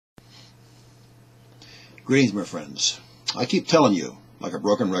Greetings, my friends. I keep telling you, like a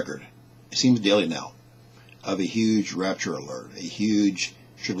broken record, it seems daily now, of a huge rapture alert, a huge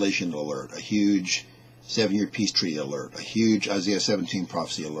tribulation alert, a huge 7-year peace treaty alert, a huge Isaiah 17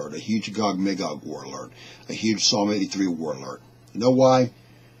 prophecy alert, a huge Gog-Magog war alert, a huge Psalm 83 war alert. You know why?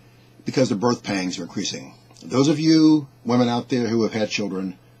 Because the birth pangs are increasing. Those of you women out there who have had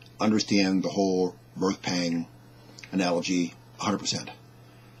children understand the whole birth pang analogy 100%.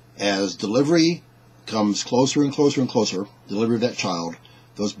 As delivery comes closer and closer and closer, delivery of that child,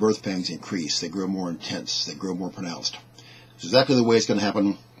 those birth pangs increase. They grow more intense. They grow more pronounced. It's exactly the way it's going to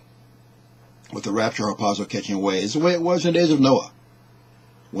happen with the rapture harpazo catching away. It's the way it was in the days of Noah,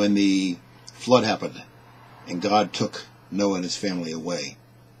 when the flood happened and God took Noah and his family away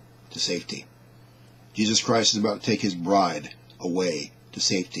to safety. Jesus Christ is about to take his bride away to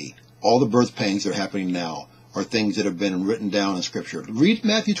safety. All the birth pangs that are happening now are things that have been written down in Scripture. Read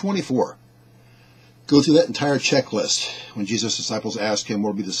Matthew 24. Go through that entire checklist when Jesus' disciples asked him, what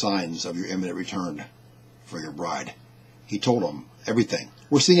will be the signs of your imminent return for your bride? He told them everything.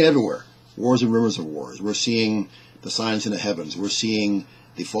 We're seeing it everywhere. Wars and rumors of wars. We're seeing the signs in the heavens. We're seeing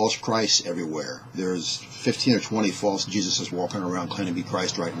the false Christ everywhere. There's 15 or 20 false Jesuses walking around claiming to be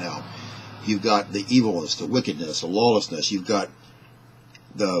Christ right now. You've got the evilness, the wickedness, the lawlessness. You've got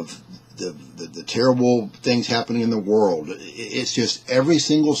the terrible things happening in the world. It's just every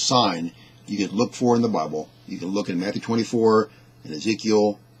single sign you can look for in the Bible. You can look in Matthew 24, in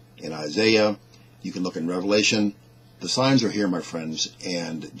Ezekiel, in Isaiah. You can look in Revelation. The signs are here, my friends,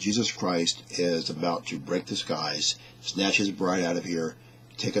 and Jesus Christ is about to break the skies, snatch his bride out of here,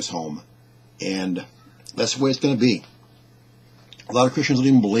 take us home, and that's the way it's going to be. A lot of Christians don't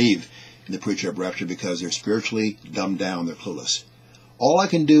even believe in the pre-trib rapture because they're spiritually dumbed down, they're clueless. All I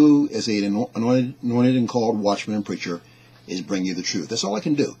can do as an anointed and called watchman and preacher is bring you the truth. That's all I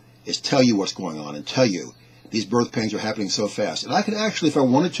can do, is tell you what's going on and tell you these birth pangs are happening so fast. And I could actually, if I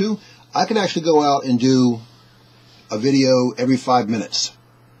wanted to, I could actually go out and do a video every 5 minutes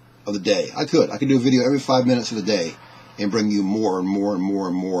of the day. I could do a video every 5 minutes of the day and bring you more and more and more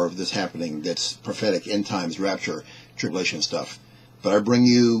and more of this happening that's prophetic, end times, rapture, tribulation stuff. But I bring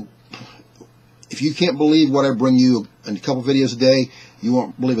you, if you can't believe what I bring you in a couple videos a day, you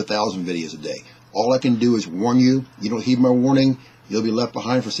won't believe 1,000 videos a day. All I can do is warn you. You don't heed my warning, you'll be left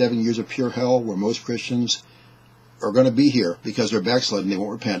behind for 7 years of pure hell, where most Christians are going to be here because they're backsliding, they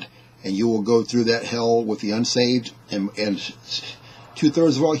won't repent. And you will go through that hell with the unsaved, and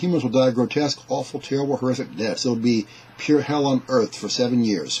 2/3 of all humans will die grotesque, awful, terrible, horrific deaths. It'll be pure hell on earth for 7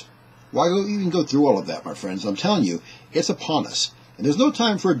 years. Why even go through all of that, my friends? I'm telling you, it's upon us. And there's no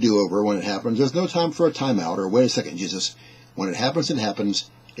time for a do-over when it happens. There's no time for a timeout or wait a second, Jesus. When it happens, it happens.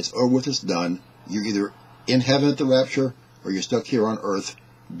 It's over with, it's done. You're either in heaven at the rapture or you're stuck here on earth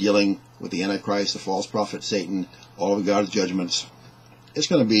dealing with the Antichrist, the false prophet, Satan, all of God's judgments. It's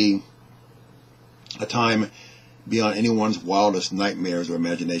going to be a time beyond anyone's wildest nightmares or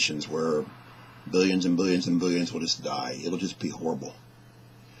imaginations, where billions and billions and billions will just die. It'll just be horrible.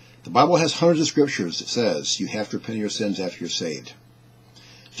 The Bible has hundreds of scriptures that says you have to repent of your sins after you're saved.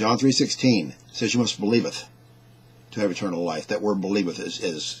 John 3:16 says you must believeth to have eternal life. That word believeth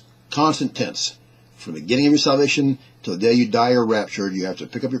is constant tense. From the beginning of your salvation till the day you die or raptured, you have to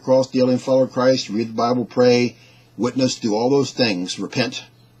pick up your cross daily and follow Christ, read the Bible, pray, witness, do all those things, repent,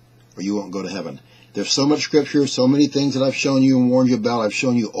 or you won't go to heaven. There's so much scripture, so many things that I've shown you and warned you about. I've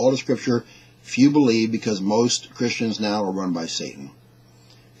shown you all the scripture. Few believe because most Christians now are run by Satan.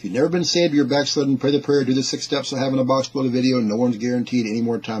 If you've never been saved, you're backslidden, pray the prayer, do the 6 steps I have in a box below the video. No one's guaranteed any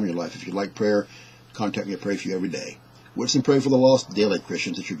more time in your life. If you like prayer, contact me. I pray for you every day. Witness and pray for the lost daily,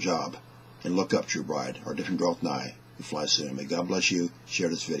 Christians. It's your job. And look up, true bride. Our different draweth nigh, who flies soon. May God bless you. Share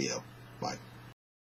this video. Bye.